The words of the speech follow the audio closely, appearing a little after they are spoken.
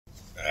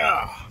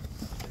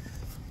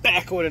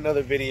Back with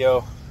another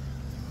video.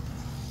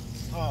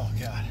 Oh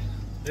God,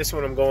 this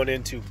one I'm going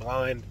into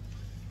blind.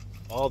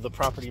 All the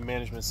property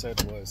management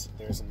said was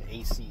there's an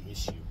AC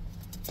issue.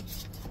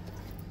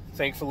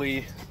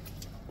 Thankfully,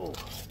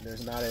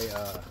 there's not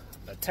a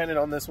tenant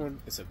on this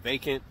one. It's a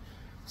vacant,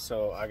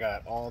 so I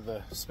got all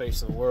the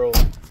space in the world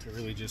to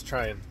really just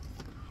try and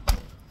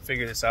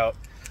figure this out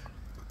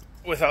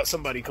without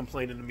somebody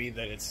complaining to me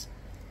that it's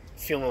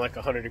feeling like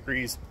 100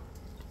 degrees.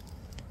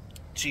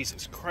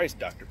 Jesus Christ,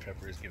 Dr.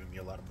 Pepper is giving me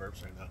a lot of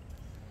burps right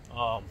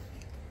now.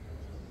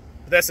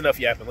 But that's enough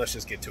yapping. Let's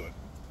just get to it.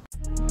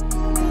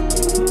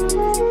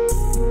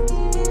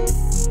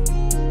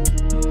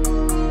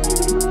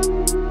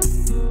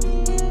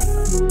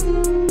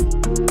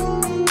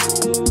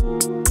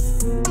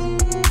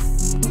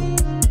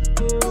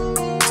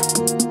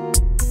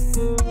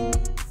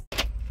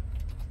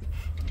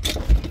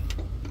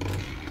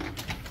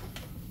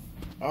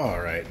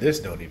 All right, this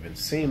don't even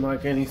seem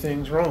like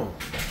anything's wrong.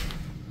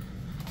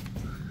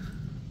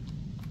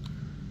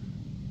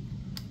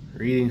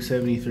 Reading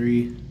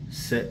 73,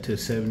 set to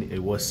 70.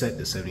 It was set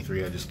to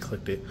 73. I just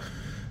clicked it,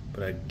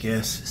 but I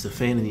guess is the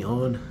fan in the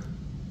on?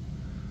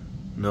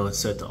 No, it's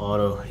set to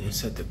auto.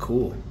 It's set to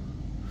cool.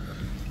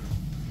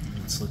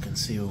 Let's look and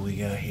see what we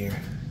got here.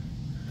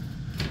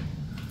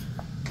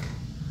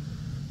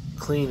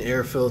 Clean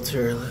air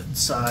filter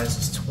size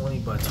is 20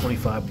 by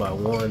 25 by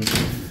 1.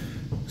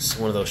 It's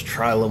one of those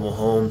tri-level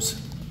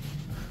homes.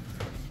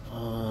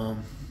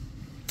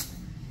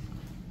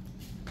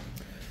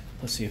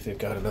 Let's see if they've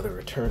got another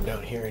return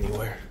down here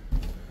anywhere.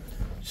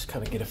 Just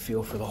kind of get a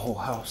feel for the whole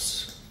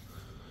house.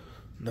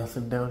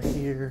 Nothing down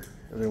here.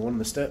 Is there one of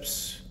the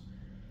steps?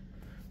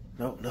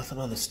 Nope, nothing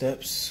on the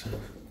steps.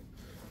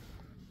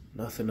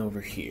 Nothing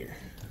over here.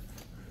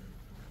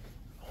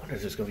 I wonder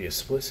if there's going to be a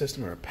split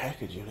system or a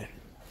package unit.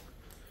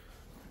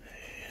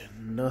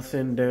 And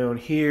nothing down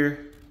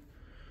here.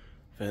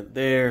 Vent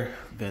there,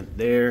 vent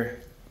there.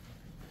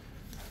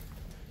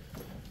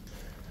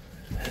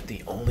 Is that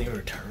the only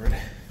return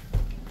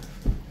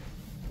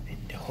in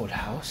the whole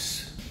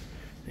house?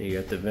 And you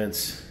got the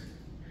vents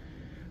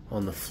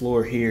on the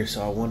floor here,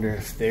 so I wonder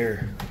if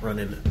they're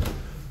running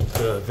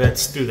the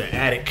vents through the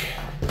attic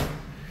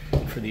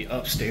for the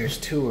upstairs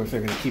too, or if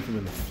they're going to keep them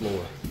in the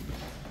floor.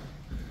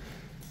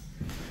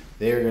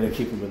 They're going to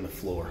keep them in the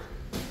floor.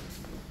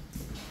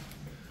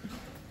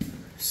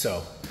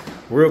 So,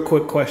 real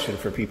quick question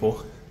for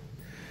people,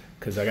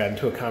 because I got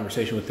into a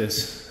conversation with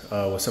this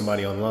with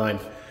somebody online.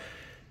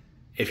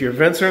 If your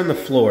vents are in the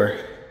floor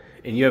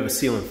and you have a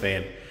ceiling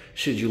fan,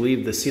 should you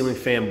leave the ceiling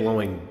fan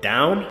blowing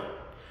down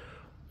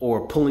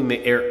or pulling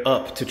the air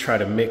up to try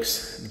to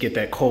get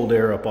that cold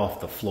air up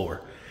off the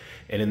floor?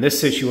 And in this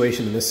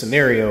situation, in this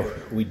scenario,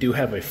 we do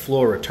have a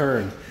floor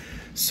return.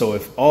 So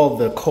if all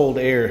the cold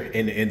air,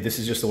 and this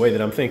is just the way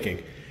that I'm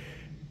thinking,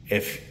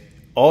 if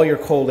all your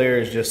cold air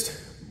is just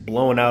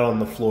blowing out on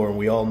the floor, and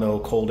we all know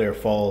cold air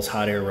falls,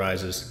 hot air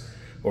rises,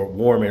 or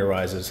warm air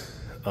rises.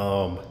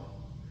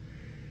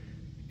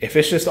 If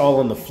it's just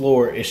all on the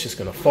floor, it's just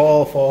gonna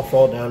fall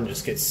down, and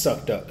just get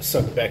sucked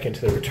back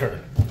into the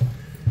return.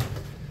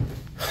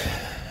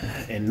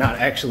 And not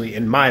actually,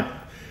 in my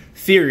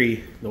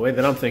theory, the way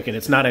that I'm thinking,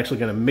 it's not actually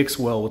gonna mix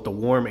well with the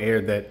warm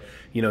air that,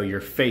 you know,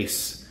 your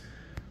face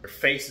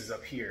is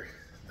up here.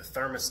 The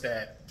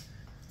thermostat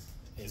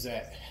is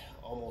at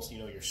almost, you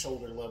know, your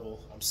shoulder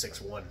level. I'm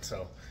 6'1",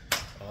 so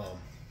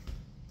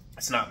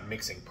it's not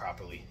mixing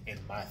properly in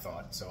my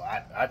thought. So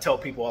I tell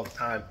people all the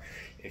time,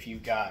 if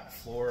you've got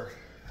floor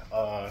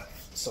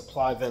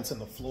supply vents in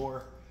the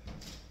floor,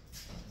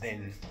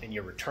 and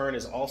your return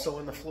is also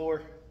in the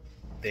floor,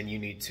 then you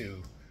need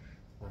to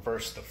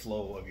reverse the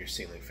flow of your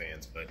ceiling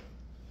fans. But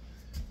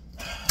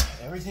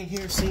everything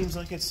here seems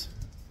like it's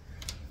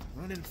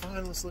running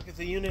fine. Let's look at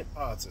the unit.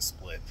 Oh, it's a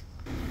split.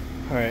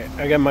 All right,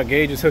 I got my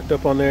gauges hooked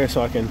up on there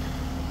so I can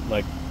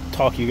like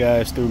talk you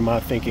guys through my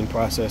thinking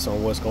process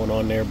on what's going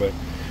on there, but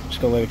I'm just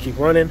gonna let it keep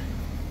running.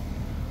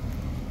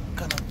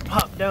 Gonna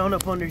pop down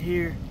up under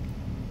here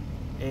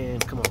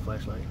and come on,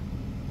 flashlight.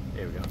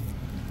 There we go.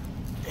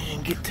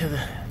 And get to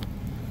the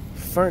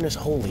furnace.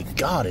 Holy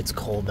God, it's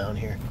cold down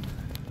here.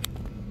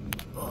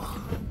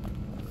 Oh.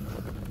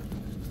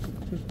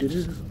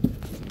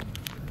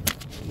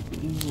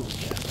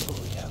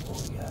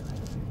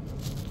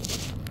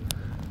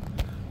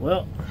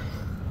 Well,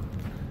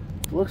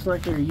 looks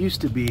like there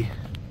used to be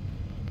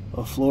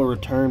a floor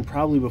return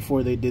probably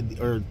before they did,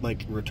 or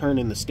like return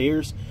in the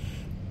stairs.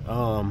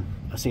 I've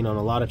seen on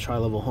a lot of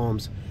tri-level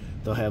homes,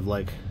 they'll have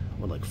like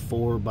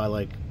 4 by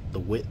like the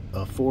width,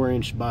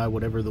 4-inch by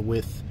whatever the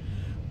width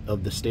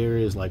of the stair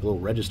is, like a little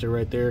register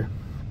right there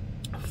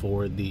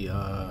for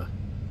the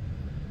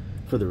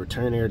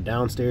return air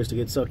downstairs to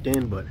get sucked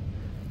in. But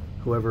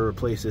whoever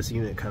replaced this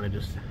unit kind of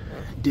just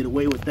did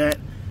away with that.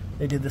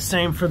 They did the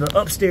same for the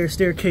upstairs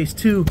staircase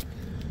too,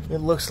 it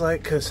looks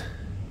like, because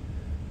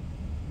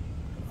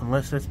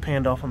unless that's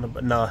panned off on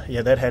the, nah,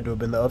 yeah, that had to have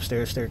been the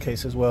upstairs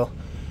staircase as well,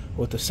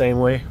 with the same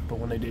way. But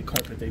when they did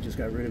carpet, they just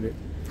got rid of it.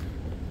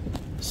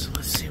 So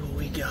let's see what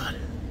we got.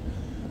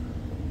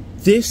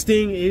 This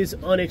thing is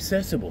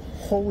inaccessible.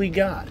 Holy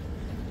God.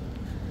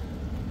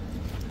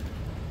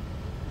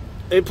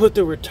 They put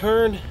the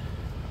return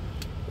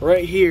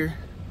right here,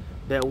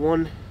 that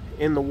one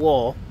in the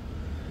wall,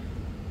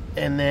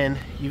 and then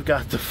you've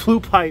got the flue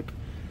pipe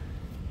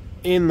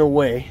in the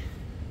way.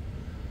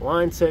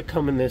 Line set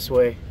coming this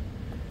way.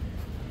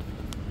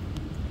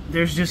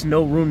 There's just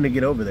no room to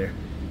get over there.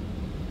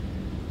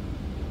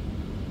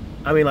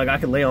 I mean, like, I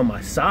could lay on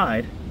my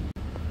side.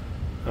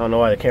 I don't know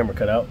why the camera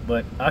cut out,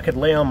 but I could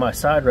lay on my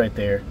side right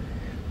there,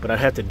 but I'd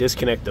have to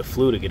disconnect the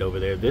flue to get over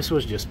there. This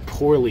was just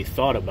poorly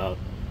thought about.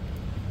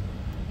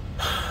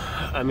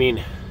 I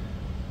mean,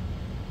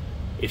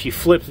 if you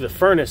flipped the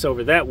furnace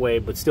over that way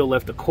but still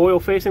left the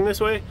coil facing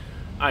this way,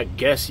 I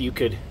guess you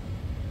could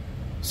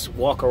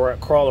walk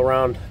around, crawl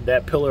around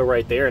that pillar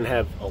right there and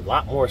have a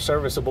lot more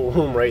serviceable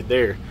room right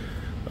there.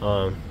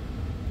 But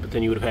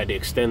then you would have had to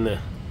extend the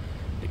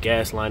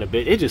gas line a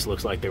bit. It just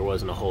looks like there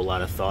wasn't a whole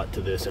lot of thought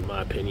to this, in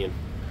my opinion.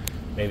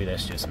 Maybe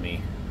that's just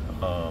me.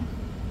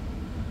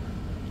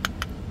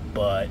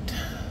 But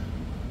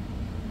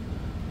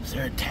is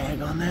there a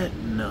tag on that?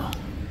 No, not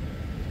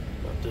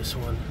this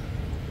one.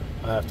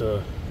 I have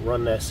to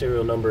run that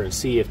serial number and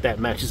see if that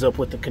matches up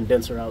with the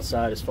condenser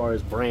outside as far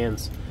as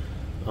brands,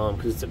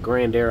 because it's a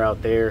Grand Air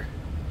out there.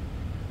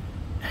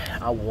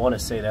 I want to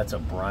say that's a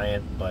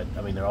Bryant, but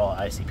I mean, they're all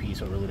ICP,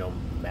 so it really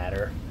don't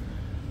matter.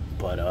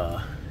 But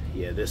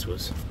yeah, this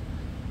was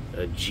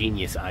a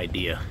genius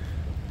idea,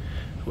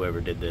 whoever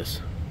did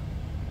this.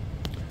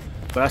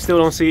 But I still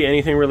don't see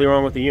anything really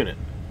wrong with the unit.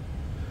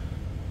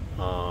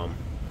 So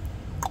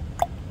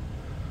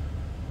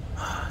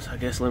I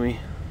guess let me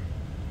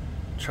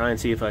try and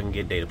see if I can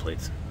get data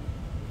plates.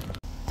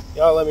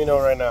 Y'all let me know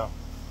right now.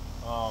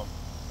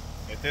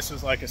 If this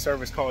was like a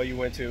service call you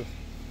went to,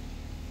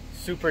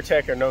 Super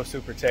Tech or no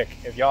Super Tech,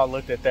 if y'all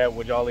looked at that,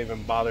 would y'all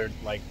even bother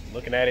like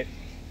looking at it?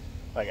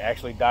 Like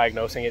actually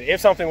diagnosing it? If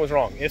something was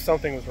wrong,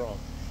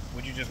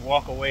 would you just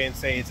walk away and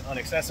say it's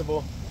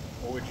inaccessible,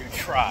 or would you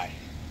try?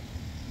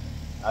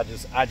 I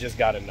just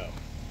gotta know.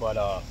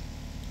 But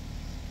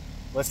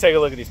let's take a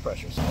look at these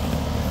pressures.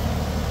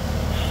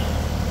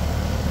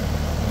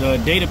 The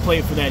data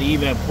plate for that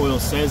evap coil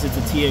says it's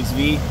a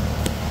TXV.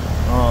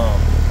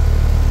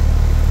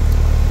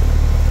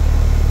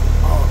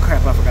 Oh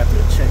crap, I forgot to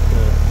check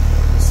the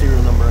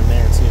serial number in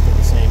there and see if they're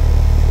the same.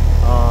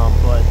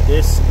 But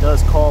this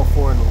does call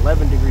for an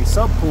 11-degree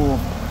subcool,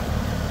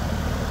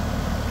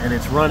 and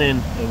it's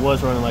running, it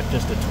was running like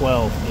just a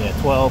 12. Yeah,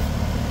 12.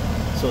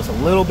 So it's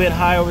a little bit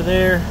high over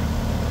there,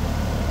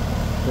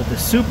 but the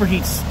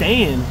superheat's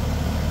staying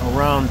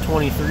around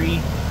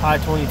 23, high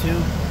 22.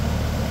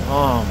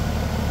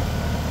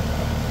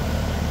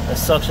 The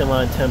suction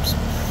line temp's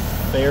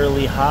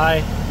fairly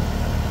high.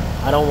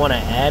 I don't want to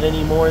add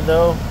any more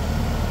though,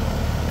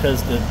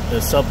 because the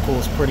subcool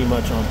is pretty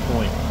much on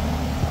point.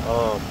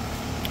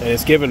 And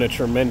it's given a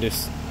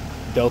tremendous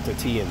delta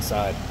T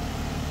inside.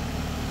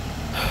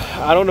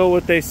 I don't know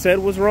what they said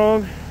was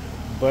wrong,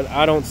 but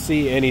I don't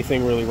see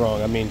anything really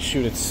wrong. I mean,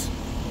 shoot, it's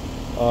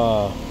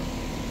let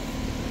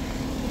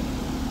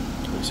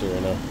me see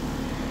right now.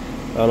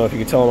 I don't know if you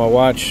can tell on my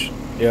watch.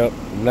 Yep,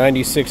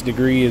 96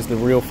 degrees is the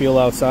real feel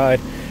outside,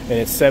 and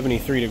it's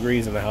 73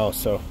 degrees in the house.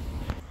 So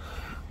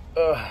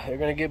they're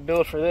gonna get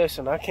billed for this,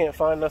 and I can't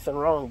find nothing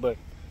wrong. But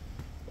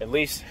at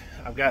least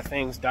I've got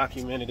things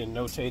documented and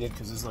notated,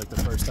 because this is like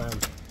the first time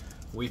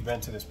we've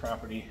been to this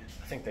property.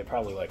 I think they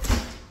probably like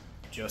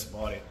just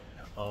bought it.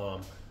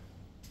 Oh,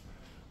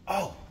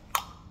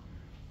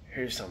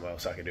 here's something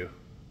else I could do.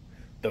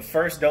 The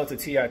first Delta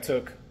T I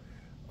took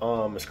a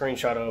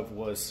screenshot of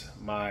was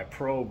my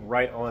probe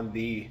right on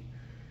the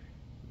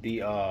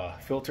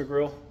filter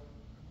grill,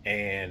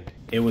 and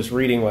it was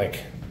reading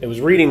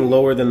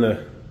lower than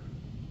the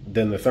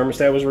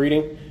thermostat was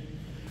reading.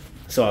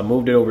 So I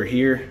moved it over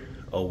here,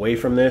 away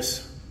from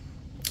this,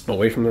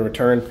 away from the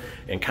return,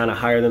 and kind of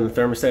higher than the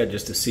thermostat,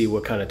 just to see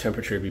what kind of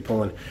temperature it'd be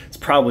pulling.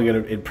 It'd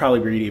probably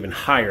read even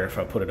higher if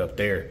I put it up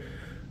there.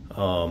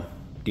 Do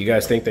you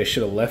guys think they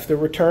should have left the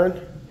return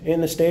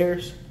in the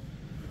stairs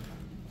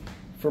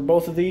for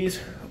both of these,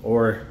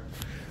 or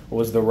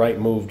was the right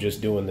move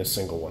just doing this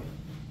single one?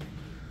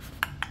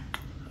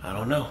 I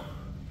don't know.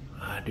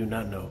 I do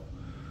not know.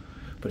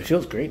 But it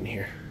feels great in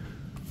here.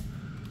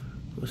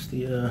 What's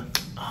the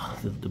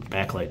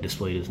backlight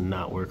display does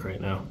not work right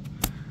now.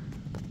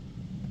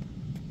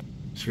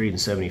 It's reading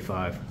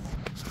 75.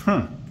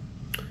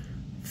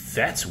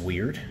 That's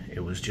weird.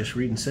 It was just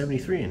reading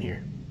 73 in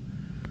here.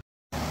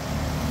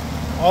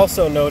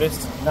 Also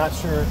noticed, not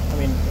sure, I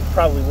mean, it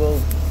probably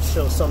will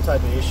show some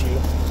type of issue.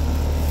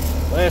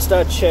 Last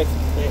I checked,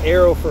 the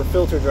arrow for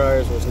filter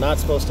dryers was not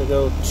supposed to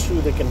go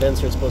to the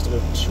condenser, it's supposed to go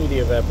to the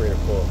evaporator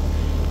coil.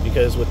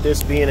 Because with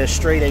this being a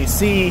straight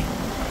AC,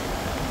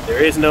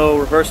 there is no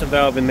reversing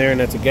valve in there, and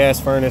that's a gas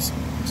furnace.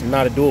 It's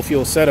not a dual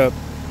fuel setup.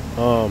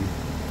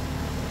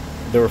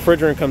 The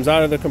refrigerant comes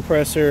out of the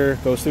compressor,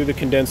 goes through the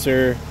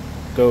condenser,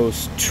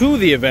 goes to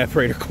the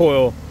evaporator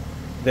coil,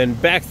 then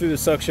back through the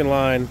suction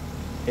line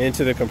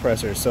into the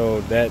compressor.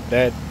 So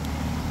that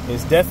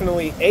is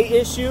definitely a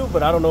issue,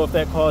 but I don't know if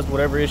that caused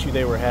whatever issue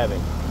they were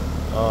having.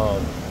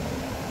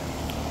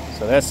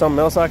 So that's something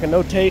else I can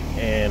notate,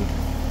 and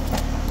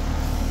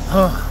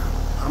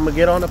I'm gonna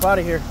get on up out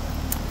of here.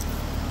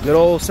 Good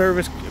old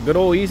service, good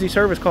old easy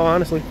service call,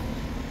 honestly.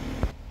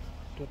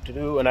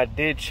 And I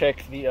did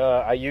check the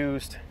I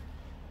used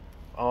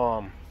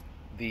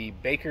the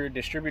Baker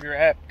distributor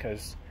app,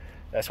 because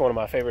that's one of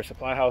my favorite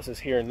supply houses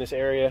here in this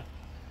area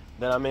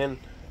that I'm in,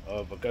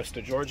 of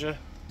Augusta, Georgia.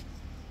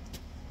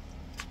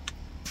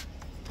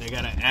 They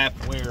got an app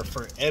where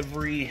for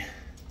every,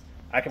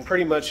 I can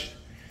pretty much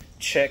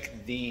check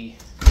the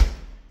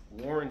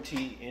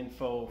warranty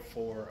info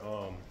for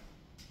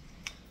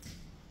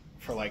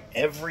like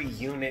every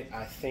unit,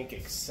 I think,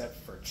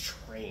 except for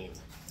Train.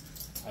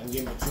 I can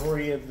get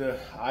majority of the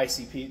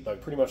ICP,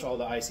 like pretty much all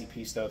the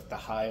ICP stuff, the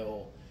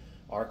Heil,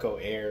 Arco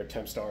Air,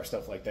 Tempstar,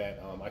 stuff like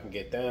that. I can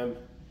get them.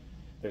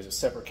 There's a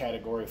separate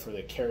category for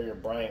the Carrier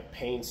Bryant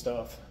Payne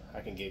stuff.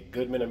 I can get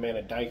Goodman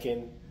Amana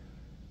Daikin,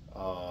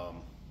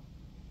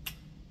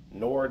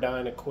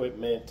 Nordyne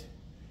equipment,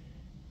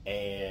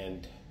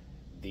 and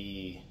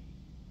the,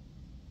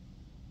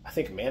 I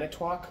think,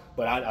 Manitowoc,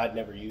 but I'd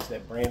never used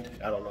that brand.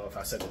 I don't know if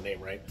I said the name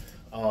right.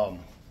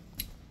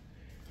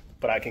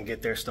 But I can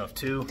get their stuff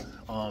too.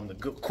 The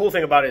cool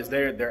thing about it is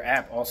their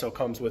app also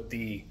comes with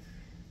the,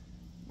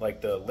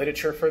 like, the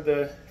literature for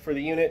the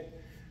unit,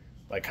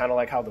 like kind of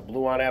like how the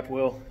Blue On app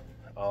will.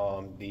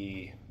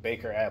 The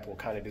Baker app will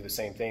kind of do the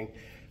same thing.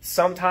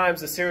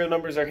 Sometimes the serial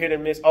numbers are hit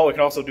and miss. Oh, it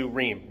can also do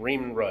Rheem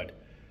and Rudd.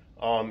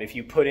 If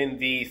you put in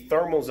the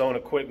thermal zone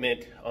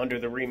equipment under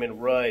the Rheem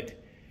and Rudd,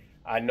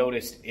 I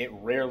noticed it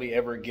rarely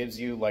ever gives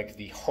you like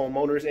the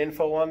homeowner's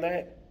info on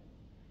that.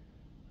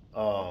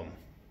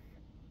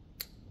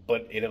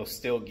 But it'll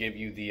still give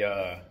you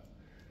the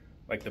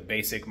like the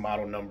basic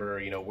model number,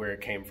 you know, where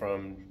it came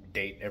from,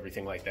 date,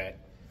 everything like that.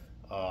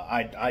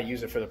 I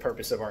use it for the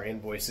purpose of our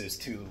invoices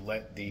to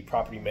let the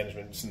property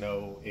managements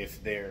know if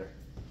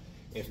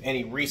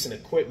any recent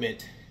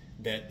equipment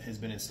that has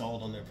been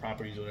installed on their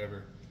properties or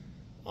whatever,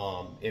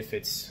 if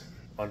it's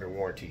under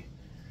warranty.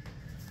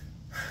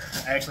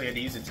 I actually had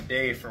to use it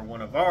today for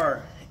one of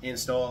our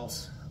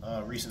installs,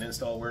 recent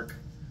install work,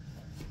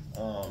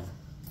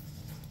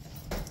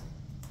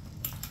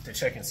 to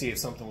check and see if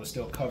something was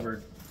still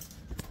covered,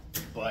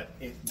 but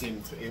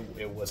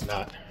it was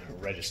not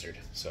registered,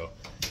 so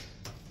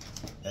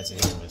that's an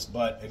infamous.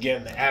 But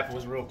again, the app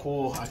was real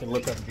cool. I can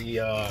look up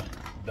the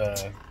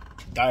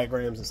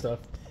diagrams and stuff.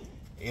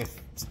 If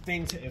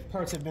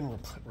parts have been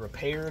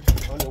repaired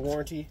under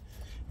warranty,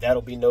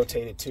 that'll be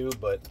notated too,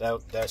 but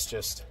that's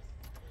just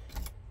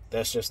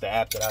the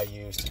app that I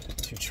used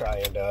to try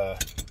and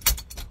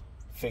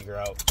figure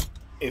out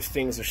if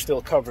things are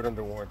still covered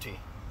under warranty,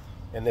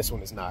 and this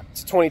one is not.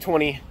 It's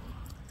 2020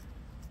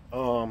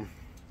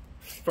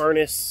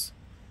 furnace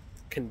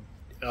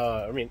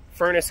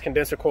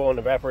condenser coil and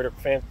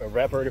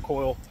evaporator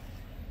coil.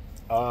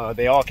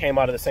 They all came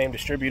out of the same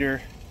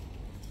distributor.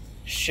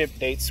 Ship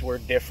dates were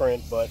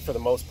different, but for the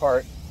most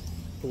part,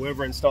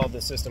 whoever installed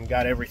this system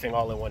got everything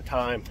all at one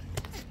time.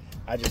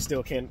 I just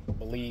still can't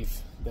believe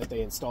that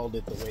they installed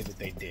it the way that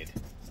they did.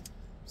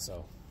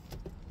 So,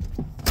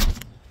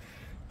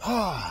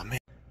 oh man.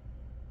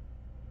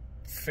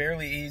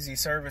 Fairly easy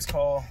service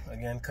call.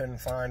 Again, couldn't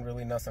find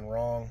really nothing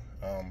wrong.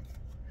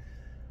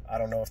 I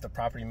don't know if the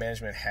property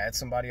management had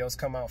somebody else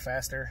come out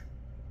faster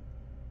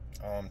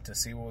to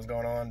see what was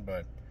going on,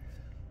 but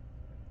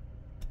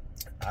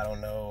I don't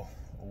know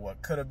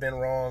what could have been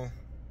wrong.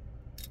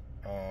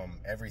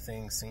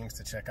 Everything seems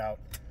to check out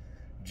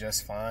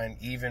just fine,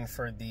 even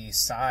for the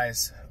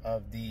size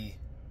of the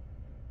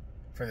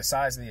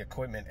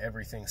equipment.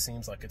 Everything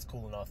seems like it's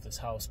cooling off this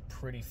house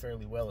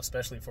fairly well,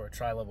 especially for a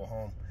tri-level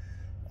home.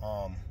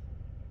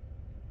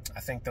 I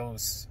think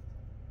those,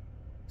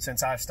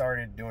 since I've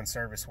started doing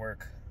service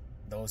work,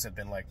 those have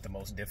been like the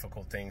most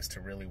difficult things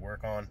to really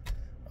work on,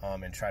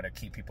 and try to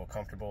keep people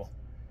comfortable.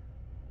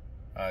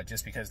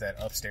 Just because that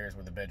upstairs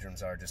where the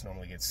bedrooms are just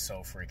normally gets so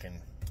freaking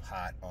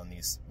hot on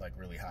these like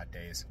really hot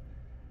days.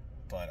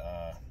 But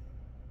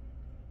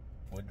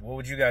what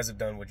would you guys have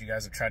done? Would you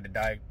guys have tried to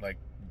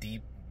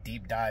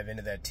deep dive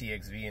into that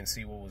TXV and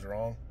see what was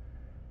wrong?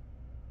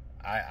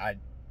 I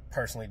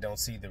personally don't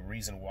see the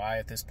reason why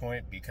at this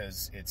point,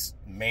 because it's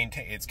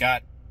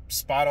got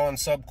spot on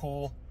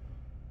subcool.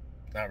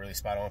 Not really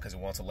spot on, because it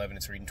wants 11,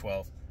 it's reading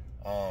 12.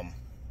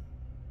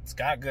 It's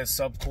got good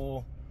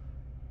subcool,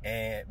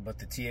 but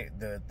the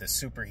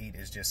superheat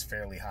is just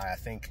fairly high. I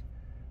think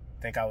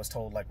I was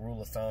told, like,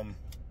 rule of thumb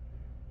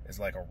is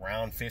like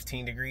around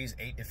 15 degrees,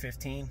 8 to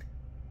 15,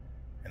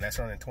 and that's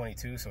running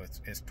 22, so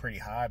it's pretty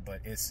high.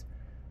 But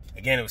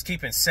it was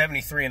keeping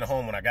 73 in the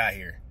home when I got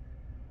here.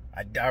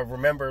 I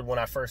remember when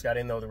I first got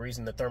in, though, the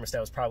reason the thermostat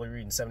was probably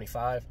reading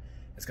 75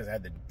 is because I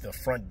had the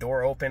front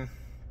door open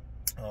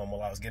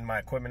while I was getting my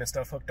equipment and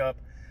stuff hooked up.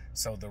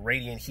 So the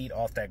radiant heat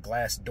off that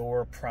glass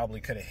door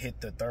probably could have hit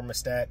the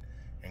thermostat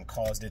and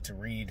caused it to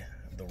read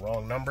the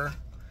wrong number.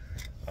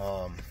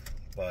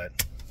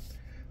 But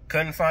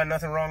couldn't find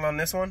nothing wrong on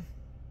this one,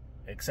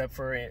 except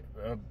for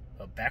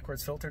a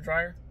backwards filter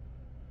dryer.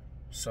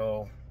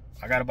 So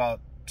I got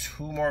about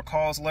 2 more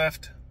calls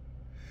left.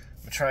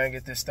 I'm gonna try and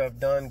get this stuff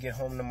done, get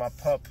home to my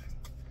pup,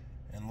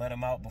 and let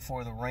him out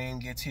before the rain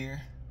gets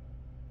here.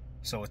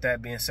 So with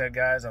that being said,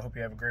 guys, I hope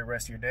you have a great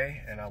rest of your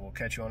day, and I will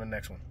catch you on the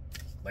next one.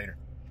 Later.